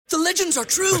The legends are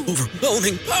true.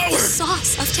 Overwhelming power!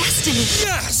 Sauce of destiny.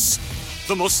 Yes!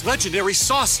 The most legendary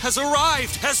sauce has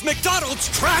arrived as McDonald's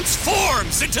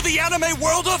transforms into the anime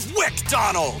world of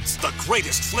WickDonald's. The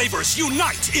greatest flavors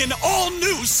unite in all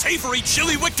new savory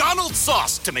chili McDonald's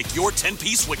sauce to make your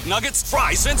 10-piece Wick Nuggets,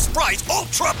 fries, and Sprite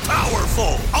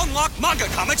ultra-powerful. Unlock manga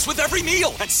comics with every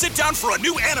meal and sit down for a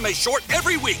new anime short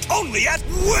every week only at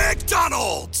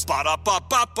WickDonald's.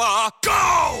 Ba-da-ba-ba-ba,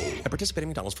 go! At participating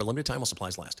McDonald's for a limited time while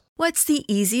supplies last. What's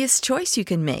the easiest choice you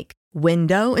can make?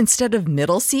 Window instead of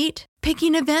middle seat?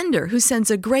 Picking a vendor who sends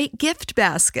a great gift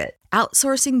basket?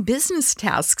 Outsourcing business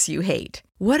tasks you hate?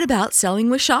 What about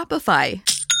selling with Shopify?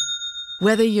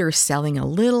 Whether you're selling a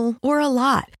little or a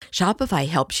lot, Shopify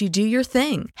helps you do your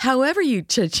thing, however you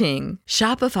cha-ching.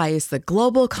 Shopify is the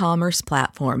global commerce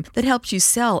platform that helps you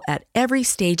sell at every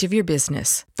stage of your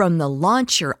business. From the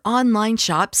launch your online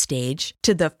shop stage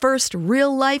to the first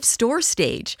real-life store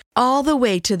stage, all the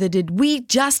way to the did we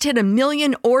just hit a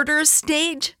million orders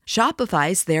stage.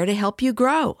 Shopify's there to help you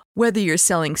grow. Whether you're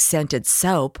selling scented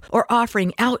soap or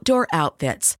offering outdoor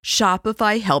outfits,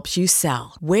 Shopify helps you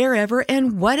sell. Wherever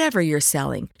and whatever you're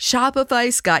selling,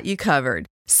 Shopify's got you covered.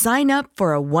 Sign up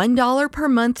for a $1 per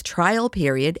month trial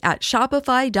period at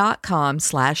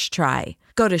shopify.com/try.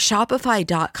 Go to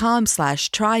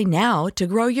shopify.com/try now to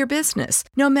grow your business,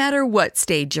 no matter what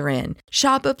stage you're in.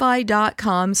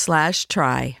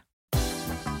 Shopify.com/try.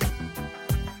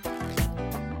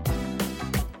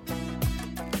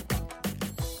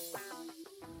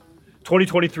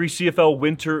 2023 CFL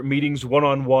Winter Meetings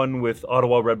one-on-one with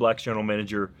Ottawa Redblacks General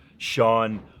Manager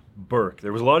Sean Burke.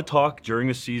 There was a lot of talk during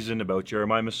the season about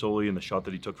Jeremiah Masoli and the shot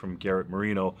that he took from Garrett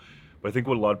Marino, but I think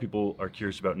what a lot of people are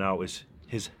curious about now is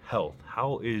his health.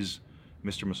 How is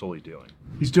Mr. Masoli doing?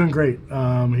 He's doing great.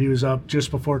 He was up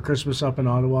just before Christmas up in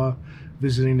Ottawa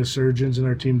visiting the surgeons and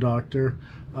our team doctor.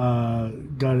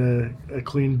 Got a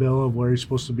clean bill of where he's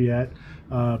supposed to be at.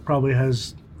 Probably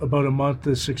has about a month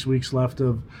to 6 weeks left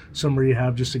of some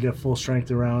rehab just to get full strength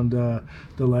around the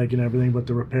leg and everything, but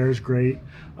the repair is great.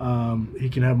 He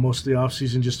can have most of the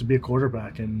offseason just to be a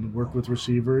quarterback and work with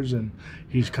receivers, and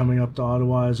he's coming up to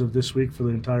Ottawa as of this week for the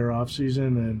entire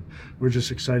offseason, and we're just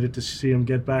excited to see him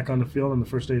get back on the field on the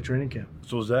first day of training camp.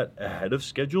 So was that ahead of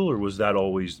schedule, or was that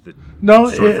always the... No,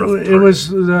 it was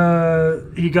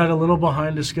he got a little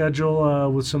behind the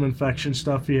schedule with some infection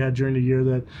stuff he had during the year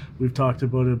that we've talked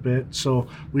about a bit. So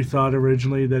we thought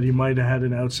originally that he might have had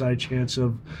an outside chance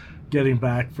of getting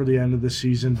back for the end of the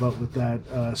season, but with that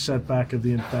setback of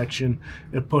the infection,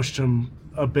 it pushed him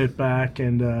a bit back,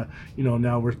 and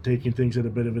now we're taking things at a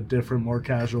bit of a different, more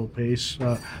casual pace,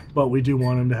 but we do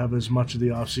want him to have as much of the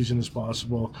offseason as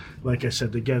possible, like I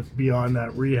said, to get beyond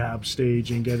that rehab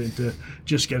stage and get into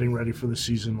just getting ready for the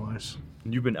season wise.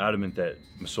 You've been adamant that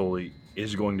Masoli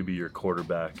is going to be your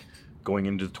quarterback going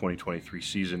into the 2023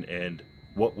 season, and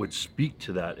what would speak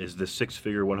to that is the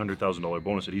six-figure $100,000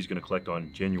 bonus that he's going to collect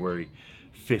on January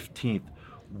 15th.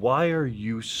 Why are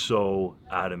you so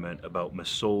adamant about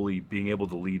Masoli being able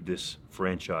to lead this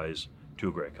franchise to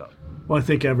a Grey Cup? Well, I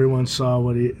think everyone saw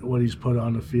what he's put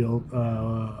on the field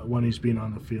when he's been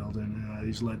on the field, and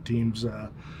he's led teams to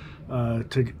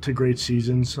great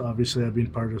seasons. Obviously, I've been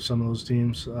part of some of those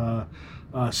teams.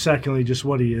 Secondly, just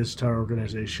what he is to our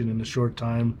organization in the short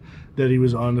time that he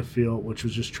was on the field, which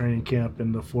was just training camp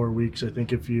in the 4 weeks. I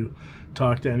think if you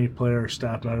talk to any player or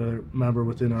staff member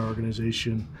within our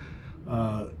organization,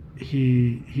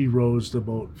 he rose the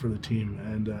boat for the team,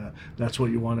 and that's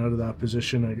what you want out of that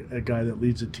position, a guy that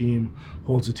leads a team,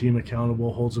 holds the team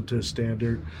accountable, holds them to a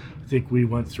standard. I think we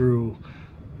went through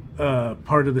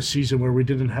part of the season where we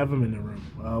didn't have him in the room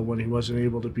when he wasn't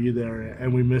able to be there,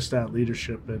 and we missed that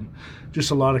leadership and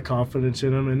just a lot of confidence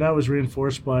in him, and that was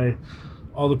reinforced by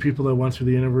all the people that went through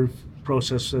the interview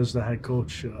process as the head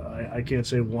coach. I can't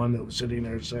say one that was sitting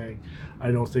there saying,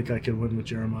 I don't think I can win with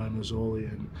Jeremiah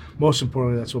Masoli, and most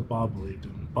importantly, that's what Bob believed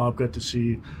in. Bob got to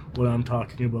see what I'm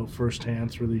talking about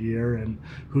firsthand through the year and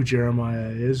who Jeremiah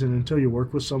is, and until you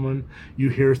work with someone, you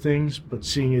hear things, but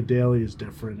seeing it daily is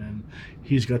different, and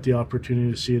he's got the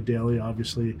opportunity to see it daily.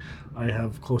 Obviously, I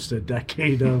have close to a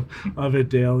decade of it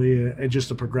daily, and just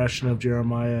the progression of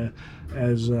Jeremiah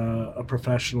as a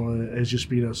professional has just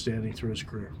been outstanding through his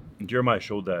career. Jeremiah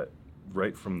showed that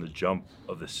right from the jump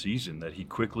of the season, that he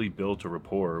quickly built a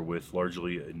rapport with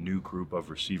largely a new group of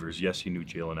receivers. Yes, he knew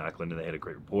Jalen Ackland, and they had a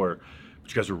great rapport, but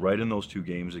you guys were right in those two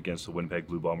games against the Winnipeg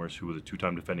Blue Bombers, who were the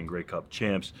two-time defending Grey Cup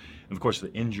champs. And, of course,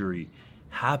 the injury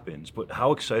happens, but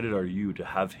how excited are you to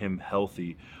have him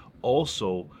healthy,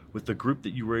 also with the group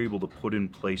that you were able to put in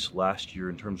place last year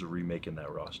in terms of remaking that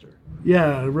roster?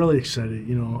 Yeah, really excited.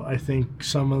 I think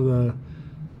some of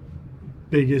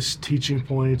biggest teaching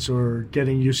points or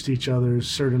getting used to each other's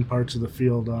certain parts of the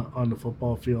field on the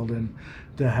football field, and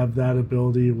to have that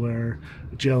ability where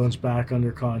Jalen's back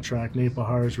under contract, Nate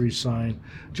Bahar's re-signed,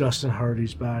 Justin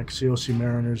Hardy's back, COC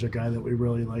Mariner's a guy that we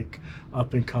really like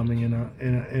up and coming in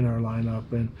our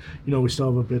lineup, and we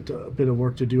still have a bit of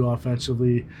work to do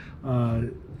offensively,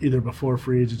 either before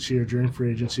free agency or during free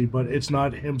agency, but it's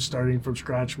not him starting from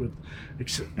scratch with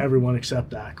everyone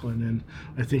except Acklin, and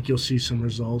I think you'll see some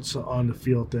results on the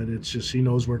field that it's just he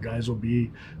knows where guys will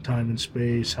be, time and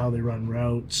space, how they run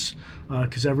routes,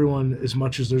 because everyone, as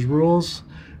much as there's rules,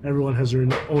 everyone has their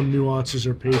own nuances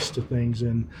or pace to things,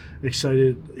 and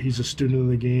excited he's a student of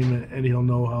the game and he'll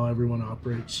know how everyone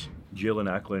operates. Jalen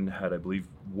Acklin had, I believe,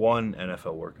 one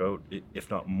NFL workout, if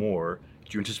not more.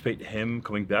 Do you anticipate him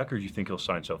coming back, or do you think he'll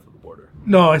sign south of the border?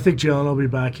 No, I think Jalen will be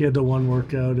back. He had the one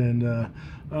workout, and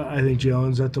I think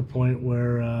Jalen's at the point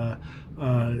where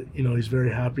he's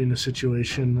very happy in the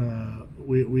situation.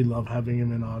 We love having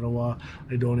him in Ottawa.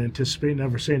 I don't anticipate,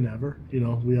 never say never.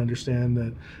 We understand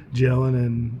that Jalen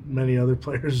and many other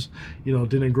players,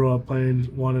 didn't grow up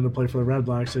wanting to play for the Red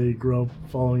Blacks. They grew up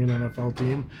following an NFL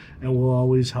team, and we'll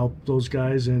always help those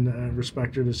guys and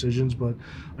respect their decisions. But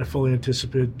I fully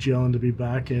anticipate Jalen to be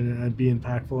back and be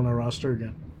impactful in our roster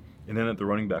again. And then at the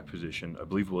running back position, I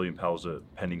believe William Powell's a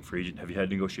pending free agent. Have you had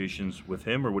negotiations with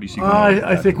him, or what do you see going on?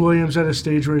 I think William's at a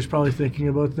stage where he's probably thinking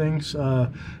about things.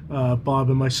 Bob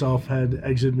and myself had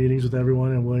exit meetings with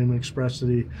everyone, and William expressed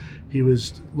that he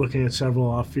was looking at several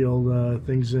off-field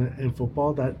things in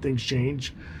football. That things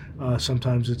change.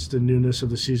 Sometimes it's the newness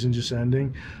of the season just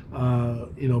ending,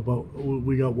 but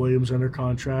we got Williams under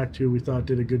contract, who we thought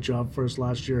did a good job for us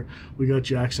last year. We got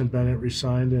Jackson Bennett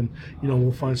re-signed, and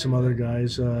we'll find some other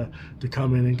guys to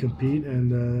come in and compete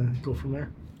and go from there.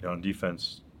 Yeah, on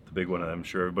defense, the big one I'm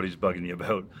sure everybody's bugging you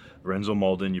about, Lorenzo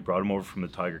Malden. You brought him over from the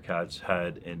Tiger Cats,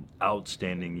 had an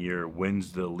outstanding year,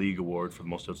 wins the league award for the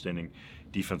most outstanding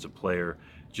defensive player.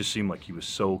 It just seemed like he was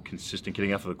so consistent,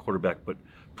 getting after the quarterback, but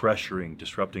pressuring,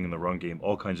 disrupting in the run game,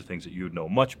 all kinds of things that you would know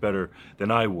much better than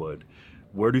I would.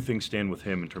 Where do things stand with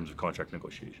him in terms of contract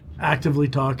negotiation? Actively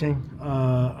talking.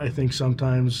 I think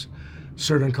sometimes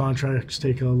certain contracts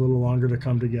take a little longer to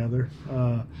come together.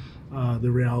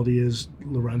 The reality is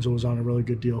Lorenzo was on a really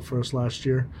good deal for us last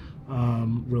year,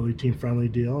 really team-friendly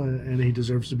deal, and he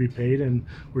deserves to be paid, and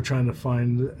we're trying to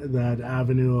find that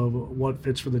avenue of what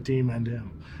fits for the team and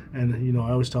him. And,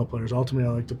 I always tell players, ultimately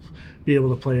I like to be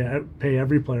able to pay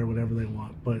every player whatever they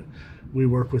want, but we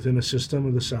work within a system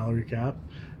of the salary cap,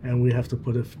 and we have to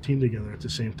put a team together at the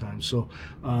same time. So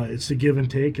it's the give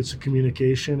and take, it's the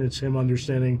communication, it's him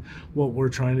understanding what we're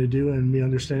trying to do, and me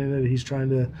understanding that he's trying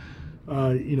to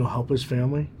help his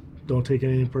family. Don't take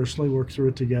anything personally, work through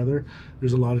it together.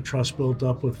 There's a lot of trust built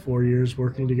up with 4 years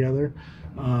working together.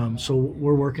 So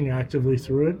we're working actively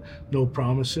through it. No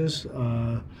promises.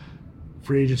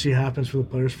 Free agency happens for the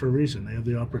players for a reason. They have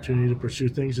the opportunity to pursue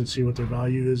things and see what their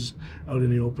value is out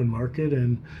in the open market,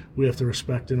 and we have to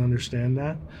respect and understand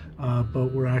that.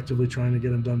 But we're actively trying to get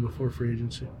them done before free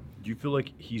agency. Do you feel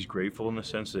like he's grateful in the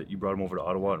sense that you brought him over to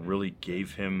Ottawa and really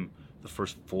gave him the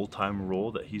first full-time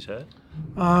role that he's had?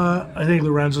 I think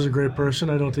Lorenzo's a great person.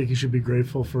 I don't think he should be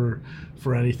grateful for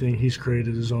anything. He's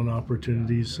created his own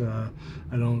opportunities.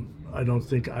 I don't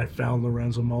think I found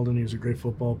Lorenzo Malden. He was a great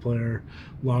football player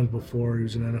long before he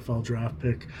was an NFL draft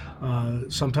pick.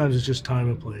 Sometimes it's just time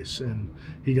and place, and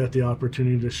he got the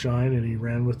opportunity to shine, and he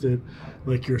ran with it.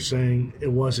 Like you're saying,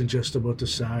 it wasn't just about the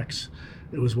sacks.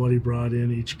 It was what he brought in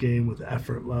each game with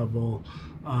effort level,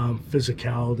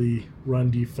 physicality, run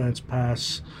defense,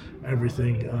 pass,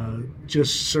 everything.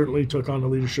 Just certainly took on a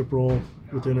leadership role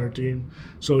within our team.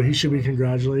 So he should be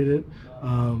congratulated.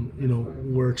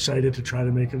 We're excited to try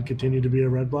to make him continue to be a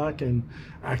Red Black and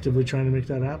actively trying to make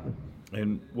that happen.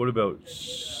 And what about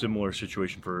similar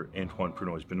situation for Antoine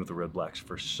Pruneau? He's been with the Red Blacks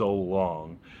for so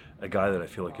long, a guy that I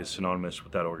feel like is synonymous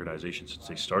with that organization since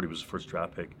they started. He was the first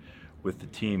draft pick with the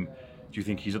team. Do you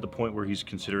think he's at the point where he's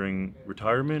considering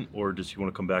retirement, or does he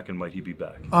want to come back, and might he be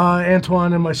back?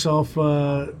 Antoine and myself,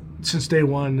 since day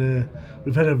one,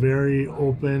 we've had a very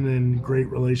open and great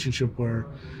relationship where,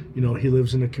 he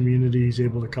lives in the community, he's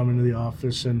able to come into the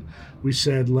office, and we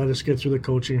said, let us get through the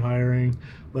coaching hiring,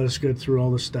 let us get through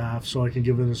all the staff so I can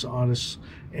give this honest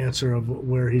answer of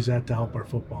where he's at to help our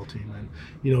football team. And,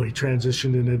 he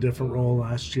transitioned in a different role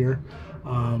last year.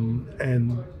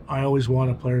 And I always want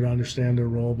a player to understand their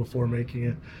role before making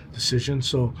a decision.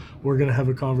 So we're going to have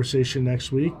a conversation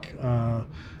next week,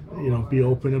 be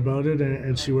open about it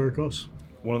and see where it goes.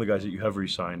 One of the guys that you have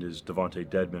re-signed is Devontae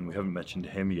Dedmon. We haven't mentioned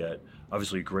him yet.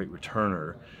 Obviously a great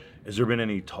returner. Has there been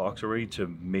any talks already to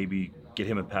maybe get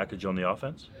him a package on the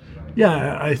offense?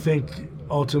 Yeah, I think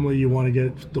ultimately you want to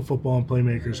get the football in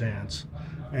playmakers' hands.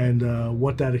 And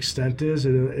what that extent is,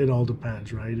 it all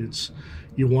depends, right?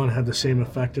 You want to have the same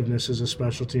effectiveness as a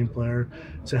special team player.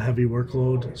 It's a heavy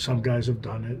workload. Some guys have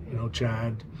done it.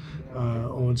 Chad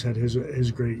Owens had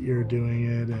his great year doing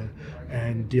it,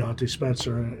 and Deontay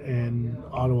Spencer in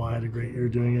Ottawa had a great year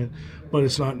doing it. But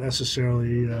it's not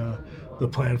necessarily the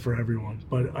plan for everyone.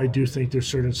 But I do think there's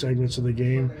certain segments of the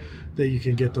game that you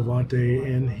can get Devontae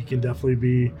in. He can definitely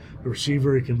be a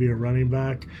receiver. He can be a running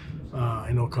back.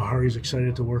 I know Kahari's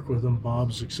excited to work with him.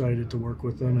 Bob's excited to work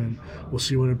with him, and we'll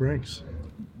see what it brings.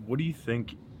 What do you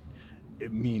think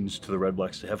it means to the Red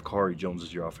Blacks to have Kahari Jones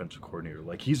as your offensive coordinator?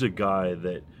 Like, he's a guy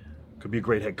that could be a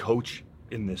great head coach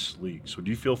in this league. So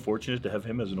do you feel fortunate to have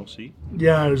him as an OC?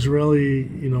 Yeah, it was really,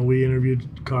 we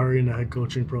interviewed Kahari in the head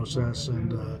coaching process,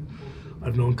 and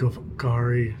I've known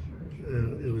Kahari.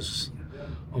 It was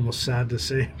almost sad to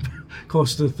say,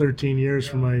 close to 13 years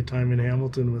from my time in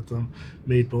Hamilton with them.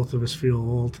 Made both of us feel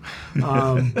old.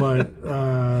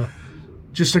 But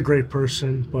just a great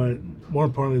person, but more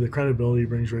importantly, the credibility he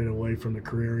brings right away from the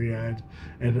career he had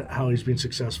and how he's been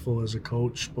successful as a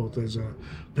coach, both as a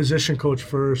position coach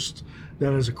first,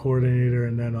 then as a coordinator,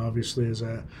 and then obviously as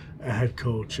a head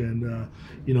coach. And,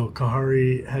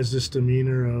 Kahari has this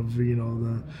demeanor of,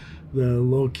 the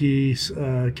low-key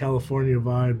California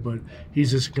vibe, but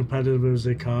he's as competitive as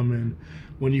they come. And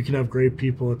when you can have great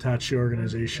people attached to your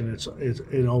organization,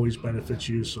 it always benefits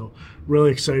you. So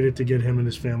really excited to get him and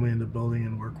his family in the building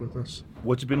and work with us.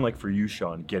 What's it been like for you,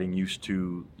 Sean, getting used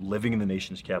to living in the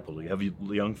nation's capital? You have a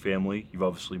young family. You've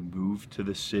obviously moved to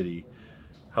the city.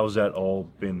 How's that all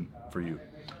been for you?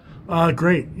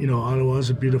 Great. Ottawa is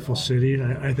a beautiful city.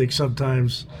 I think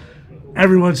sometimes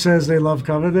everyone says they love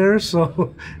coming there,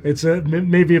 so it's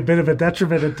maybe a bit of a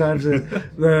detriment at times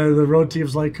that the road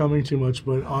teams like coming too much.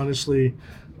 But honestly,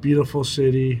 beautiful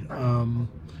city.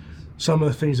 Some of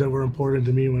the things that were important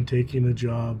to me when taking the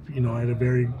job, I had a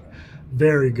very,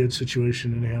 very good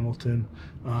situation in Hamilton.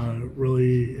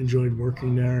 Really enjoyed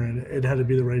working there, and it had to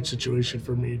be the right situation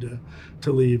for me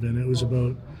to leave. And it was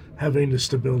about having the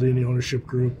stability in the ownership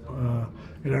group,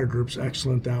 and our group's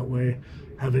excellent that way.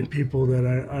 Having people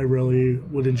that I really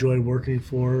would enjoy working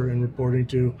for and reporting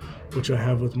to, which I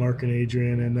have with Mark and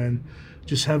Adrian, and then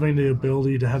just having the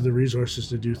ability to have the resources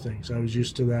to do things. I was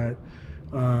used to that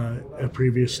at a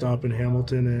previous stop in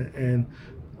Hamilton, and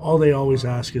all they always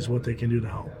ask is what they can do to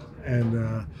help.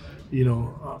 And,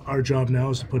 our job now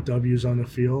is to put W's on the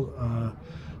field.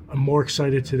 I'm more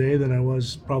excited today than I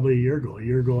was probably a year ago. A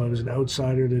year ago, I was an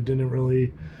outsider that didn't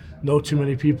really know too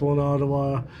many people in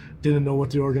Ottawa, didn't know what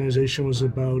the organization was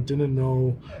about, didn't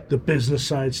know the business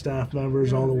side staff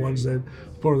members, all the ones that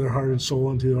pour their heart and soul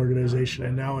into the organization,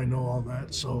 and now I know all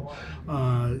that. So,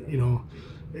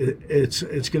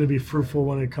 it's going to be fruitful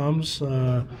when it comes.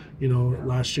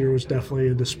 Last year was definitely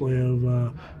a display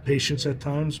of patience at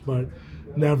times, but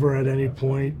never at any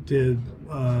point did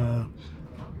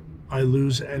I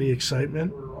lose any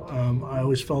excitement. I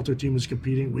always felt our team was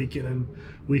competing week in and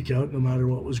week out, no matter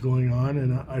what was going on,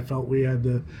 and I felt we had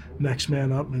the next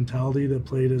man up mentality that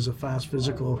played as a fast,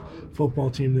 physical football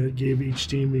team that gave each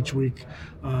team each week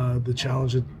the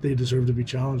challenge that they deserve to be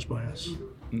challenged by us.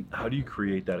 How do you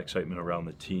create that excitement around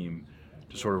the team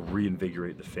to sort of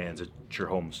reinvigorate the fans at your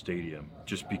home stadium,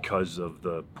 just because of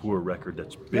the poor record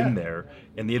that's been there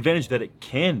and the advantage that it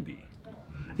can be?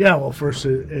 Yeah, well, first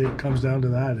it comes down to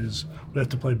that is we have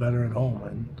to play better at home.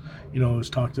 And, it was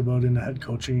talked about in the head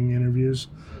coaching interviews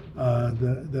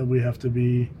that we have to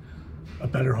be a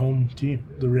better home team.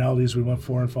 The reality is we went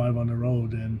 4-5 on the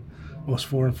road, and most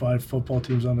 4-5 football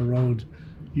teams on the road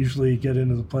usually get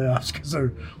into the playoffs because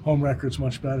their home record's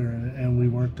much better, and we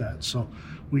weren't that. So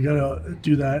we got to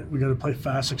do that. We got to play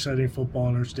fast, exciting football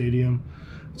in our stadium.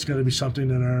 It's got to be something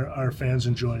that our fans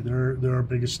enjoy. They're our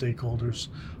biggest stakeholders.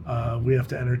 We have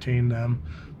to entertain them.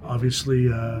 Obviously,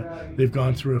 they've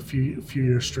gone through a few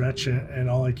year stretch, and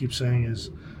all I keep saying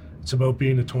is it's about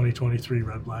being the 2023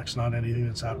 Red Blacks, not anything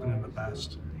that's happened in the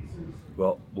past.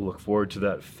 Well, we'll look forward to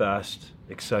that fast,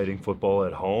 exciting football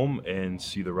at home and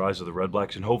see the rise of the Red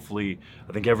Blacks. And hopefully,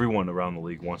 I think everyone around the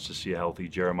league wants to see a healthy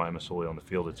Jeremiah Masoli on the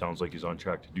field. It sounds like he's on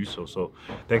track to do so. So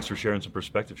thanks for sharing some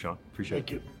perspective, Sean. Appreciate it.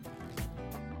 Thank you.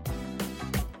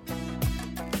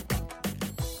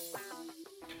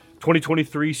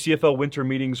 2023 CFL Winter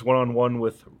Meetings one-on-one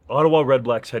with Ottawa Red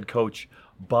Blacks head coach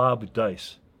Bob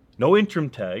Dyce. No interim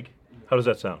tag. How does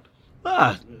that sound?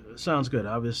 Sounds good.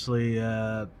 Obviously,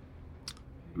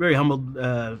 very humbled.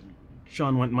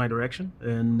 Sean went in my direction,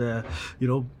 and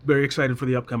very excited for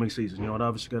the upcoming season. It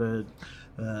obviously got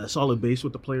solid base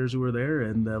with the players who were there,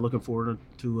 and looking forward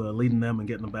to leading them and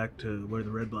getting them back to where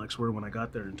the Red Blacks were when I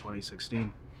got there in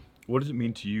 2016. What does it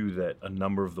mean to you that a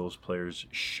number of those players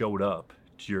showed up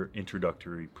to your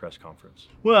introductory press conference?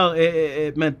 Well,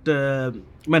 it meant a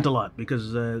lot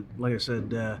because, like I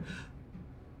said,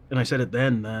 and I said it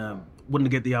then, wouldn't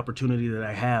get the opportunity that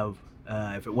I have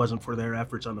if it wasn't for their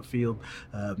efforts on the field,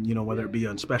 whether it be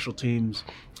on special teams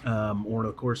or in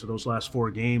the course of those last 4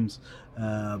 games.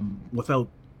 Without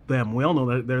them, we all know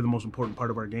that they're the most important part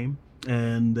of our game.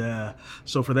 And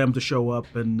so for them to show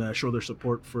up and show their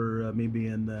support for me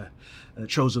being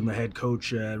chosen the head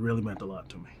coach really meant a lot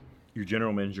to me. Your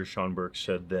general manager, Sean Burke,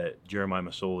 said that Jeremiah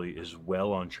Masoli is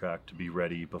well on track to be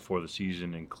ready before the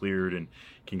season and cleared and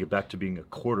can get back to being a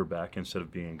quarterback instead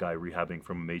of being a guy rehabbing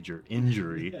from a major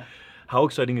injury. Yeah. How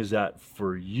exciting is that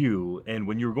for you? And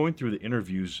when you were going through the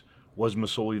interviews, was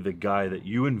Masoli the guy that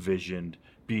you envisioned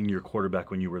being your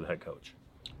quarterback when you were the head coach?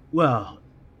 Well,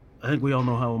 I think we all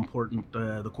know how important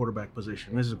the quarterback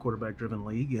position is. This is a quarterback-driven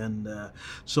league, and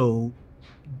so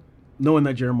knowing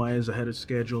that Jeremiah is ahead of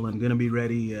schedule and going to be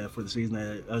ready for the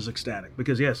season, I was ecstatic.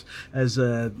 Because yes, as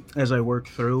I worked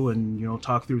through and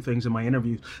talk through things in my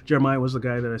interviews, Jeremiah was the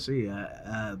guy that I see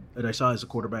that I saw as a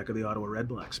quarterback of the Ottawa Red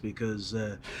Blacks. Because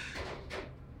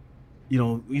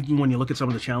even when you look at some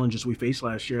of the challenges we faced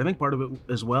last year, I think part of it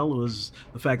as well was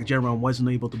the fact that Jeremiah wasn't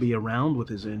able to be around with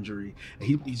his injury.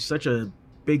 He's such a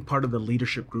big part of the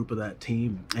leadership group of that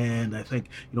team, and I think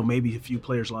maybe a few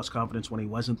players lost confidence when he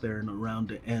wasn't there and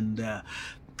around it. And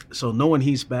so knowing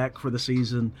he's back for the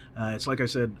season, it's like I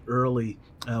said early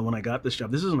when I got this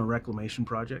job, this isn't a reclamation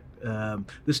project.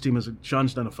 This team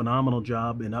Sean's done a phenomenal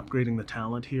job in upgrading the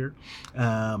talent here.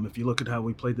 If you look at how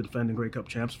we played the defending Grey Cup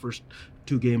champs first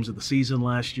 2 games of the season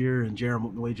last year, and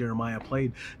the way Jeremiah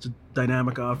played, it's a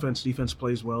dynamic offense. Defense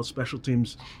plays well. Special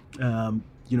teams,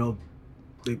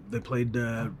 They played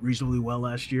reasonably well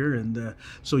last year, and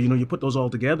so you put those all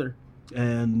together,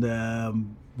 and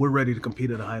we're ready to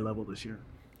compete at a high level this year.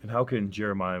 And how can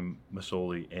Jeremiah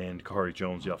Masoli and Kahari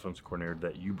Jones, the offensive coordinator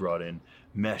that you brought in,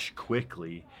 mesh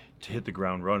quickly to hit the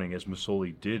ground running as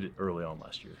Masoli did early on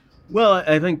last year? Well,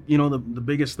 I think the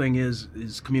biggest thing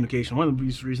is communication. One of the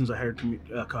biggest reasons I hired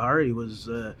Kahari was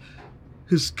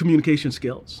his communication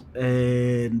skills,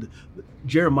 and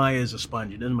Jeremiah is a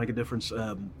sponge. It doesn't make a difference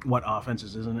what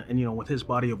offenses is, and with his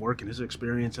body of work and his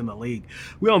experience in the league,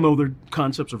 we all know their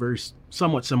concepts are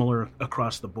somewhat similar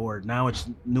across the board. Now it's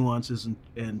nuances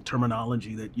and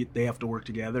terminology that they have to work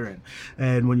together,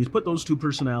 and when you put those 2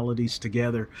 personalities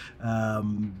together,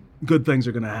 good things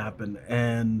are going to happen.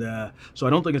 And so I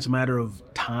don't think it's a matter of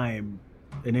time.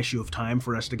 An issue of time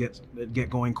for us to get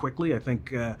going quickly. I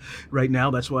think right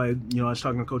now, that's why I was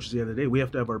talking to coaches the other day. We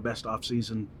have to have our best off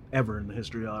season ever in the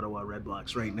history of Ottawa Red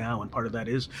Blacks right now, and part of that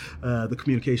is the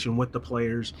communication with the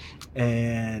players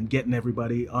and getting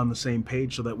everybody on the same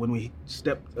page so that when we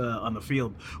step on the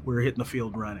field, we're hitting the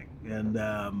field running, and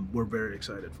we're very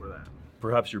excited for that.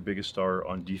 Perhaps your biggest star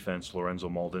on defense, Lorenzo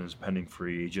Malden, is pending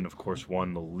free agent. Of course,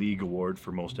 won the league award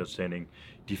for most outstanding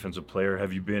defensive player.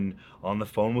 Have you been on the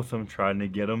phone with him trying to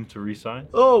get him to re-sign?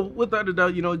 Oh, without a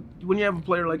doubt. When you have a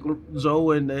player like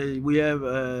Zoe and we have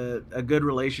a good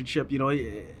relationship,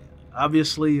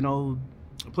 obviously,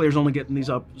 players only get in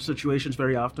these situations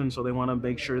very often, so they want to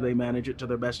make sure they manage it to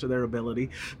the best of their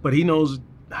ability. But he knows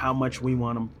how much we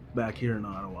want him back here in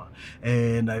Ottawa,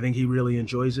 and I think he really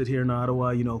enjoys it here in Ottawa.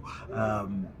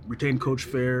 Retained Coach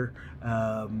Fair,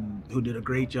 who did a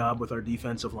great job with our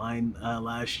defensive line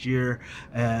last year,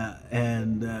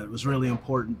 and it was really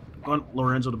important. I want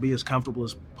Lorenzo to be as comfortable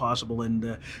as possible,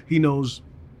 and he knows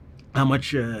how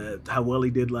well he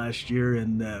did last year,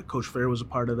 and Coach Fair was a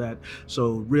part of that.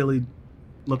 So really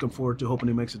looking forward to hoping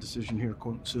he makes a decision here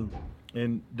soon.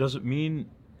 And does it mean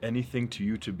anything to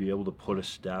you to be able to put a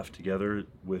staff together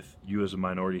with you as a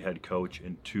minority head coach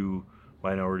and 2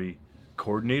 minority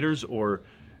coordinators, or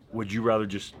would you rather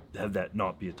just have that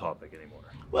not be a topic anymore?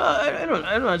 Well, I don't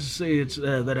have to say it's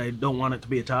that I don't want it to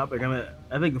be a topic.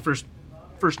 I think first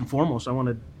and foremost, I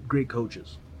wanted great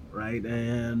coaches. Right,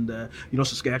 and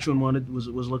Saskatchewan was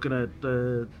looking at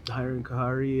hiring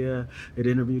Kahari. It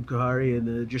interviewed Kahari, and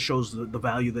it just shows the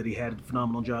value that he had. The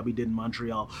phenomenal job he did in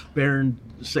Montreal. Barron,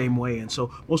 the same way. And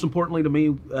so, most importantly to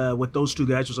me, with those 2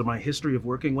 guys was my history of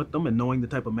working with them and knowing the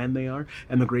type of men they are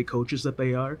and the great coaches that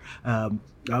they are.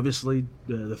 Obviously,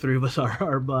 the 3 of us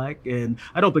are Black, and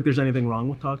I don't think there's anything wrong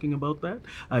with talking about that.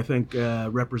 I think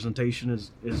representation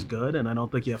is good, and I don't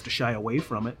think you have to shy away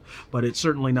from it. But it's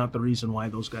certainly not the reason why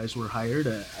those guys were hired.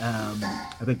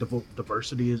 I think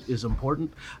diversity is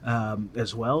important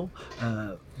as well.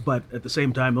 But at the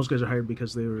same time, those guys are hired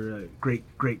because they were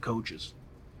great coaches.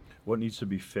 What needs to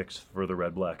be fixed for the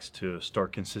Red Blacks to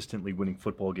start consistently winning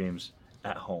football games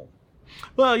at home?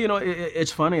 Well,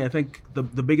 it's funny. I think the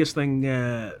biggest thing,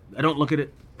 I don't look at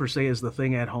it per se as the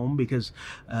thing at home, because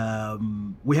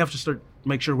we have to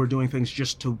make sure we're doing things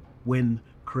just to win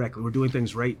correctly. We're doing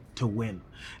things right to win.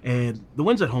 And the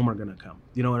wins at home are going to come.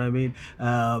 You know what I mean?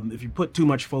 If you put too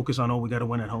much focus on, we got to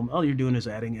win at home, all you're doing is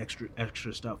adding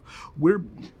extra stuff. We're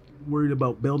worried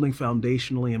about building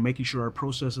foundationally and making sure our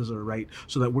processes are right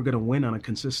so that we're going to win on a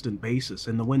consistent basis.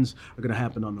 And the wins are going to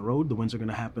happen on the road. The wins are going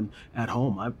to happen at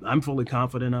home. I'm fully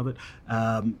confident of it.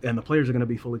 And the players are going to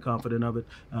be fully confident of it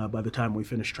by the time we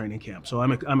finish training camp. So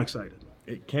I'm excited.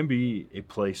 It can be a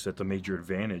place that's a major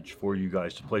advantage for you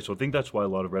guys to play. So I think that's why a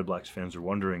lot of Red Blacks fans are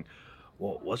wondering,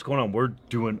 well, what's going on? We're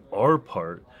doing our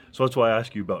part. So that's why I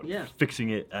ask you about fixing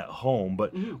it at home.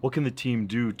 But what can the team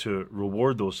do to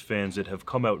reward those fans that have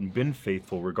come out and been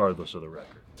faithful regardless of the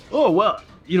record? Oh, well,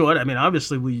 you know what? I mean,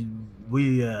 obviously we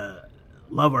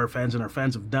love our fans, and our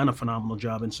fans have done a phenomenal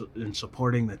job in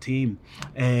supporting the team.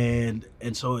 And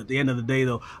so at the end of the day,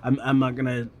 though, I'm not going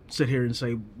to sit here and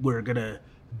say we're going to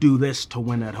do this to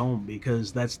win at home,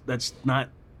 because that's not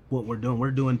what we're doing.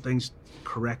 We're doing things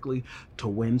correctly to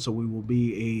win, so we will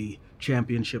be a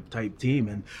championship type team.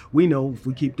 And we know if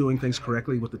we keep doing things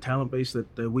correctly with the talent base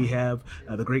that we have,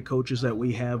 the great coaches that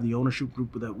we have, the ownership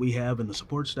group that we have, and the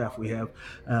support staff we have,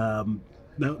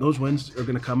 those wins are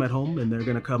going to come at home, and they're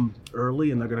going to come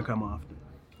early, and they're going to come often.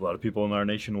 A lot of people in our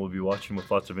nation will be watching with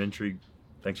lots of intrigue.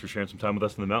 Thanks for sharing some time with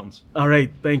us in the mountains. All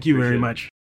right. Thank you Appreciate very it. much.